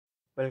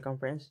Welcome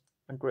friends,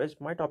 and today's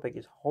my topic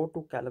is how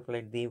to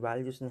calculate the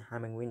values in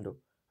Hamming window.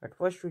 At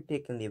first we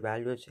take in the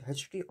values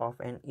ht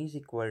of n is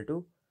equal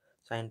to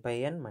sin pi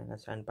n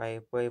minus sin pi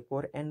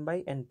 4 n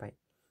by n pi.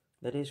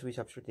 That is, we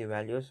substitute the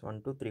values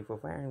 1, 2, 3, 4,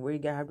 5 and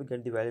we have to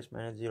get the values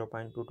minus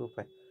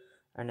 0.225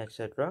 and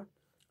etc.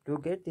 To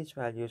get these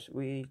values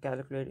we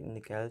calculate in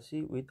the calc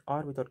with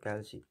or without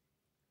calc.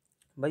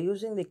 By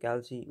using the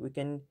calc we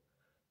can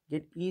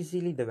get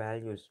easily the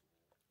values.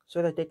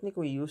 So the technique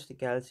we use the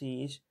calc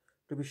is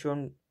to be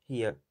shown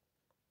here.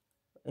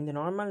 In the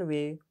normal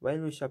way, while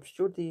we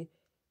substitute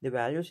the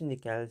values in the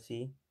calc,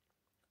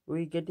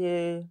 we get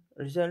a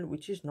result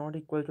which is not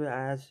equal to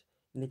as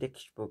in the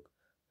textbook.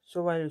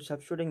 So while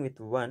substituting with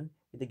 1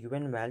 with the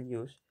given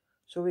values,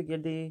 so we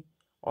get the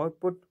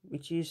output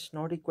which is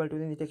not equal to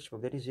in the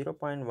textbook, that is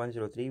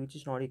 0.103, which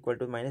is not equal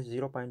to minus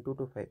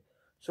 0.225.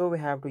 So we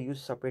have to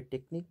use separate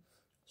technique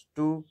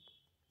to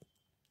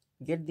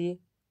get the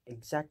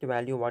exact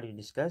value what we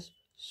discussed.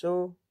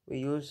 So we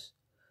use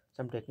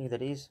some technique,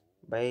 that is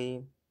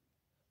by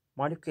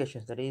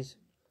modifications, that is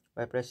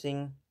by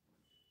pressing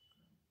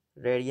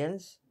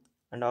radians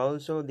and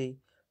also the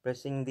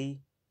pressing the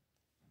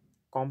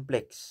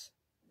complex,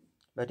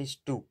 that is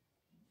 2.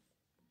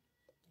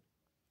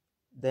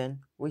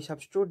 Then we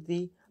substitute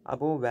the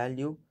above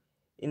value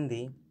in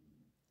the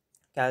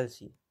calc.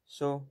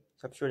 So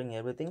substituting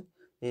everything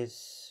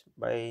is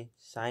by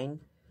sin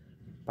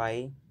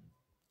pi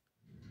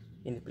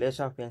in the place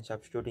of n,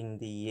 substituting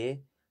the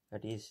a,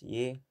 that is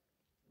a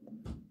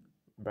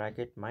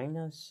bracket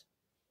minus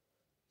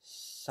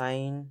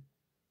sin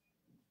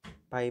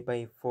pi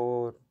by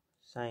 4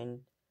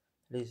 sin,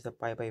 that is the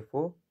pi by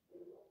 4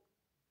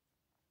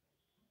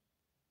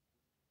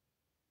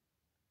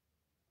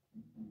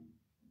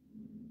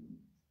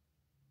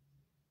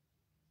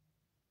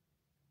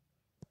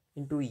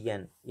 into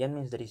n. N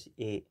means that is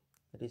a,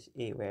 that is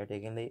a, we are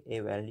taking the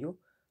a value,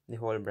 the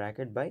whole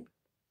bracket by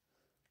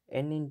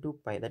n into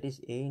pi, that is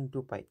a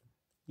into pi,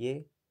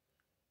 a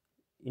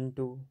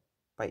into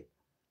pi,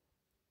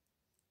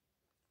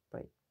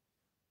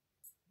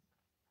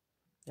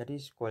 that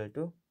is equal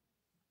to,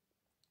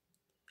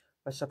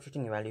 by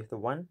substituting value of the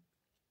 1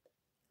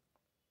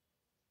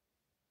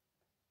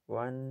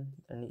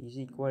 and is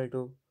equal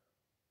to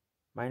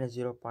minus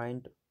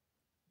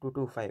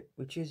 0.225,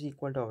 which is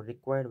equal to our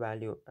required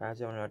value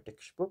as on our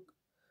textbook,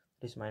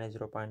 it is minus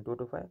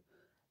 0.225,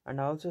 and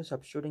also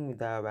substituting with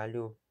the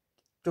value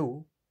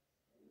 2,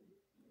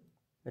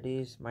 that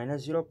is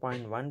minus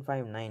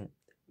 0.159,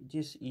 which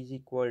is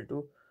equal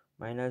to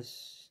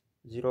minus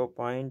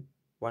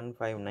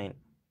 0.159.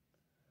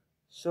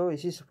 So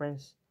this is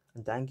friends,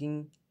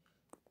 thanking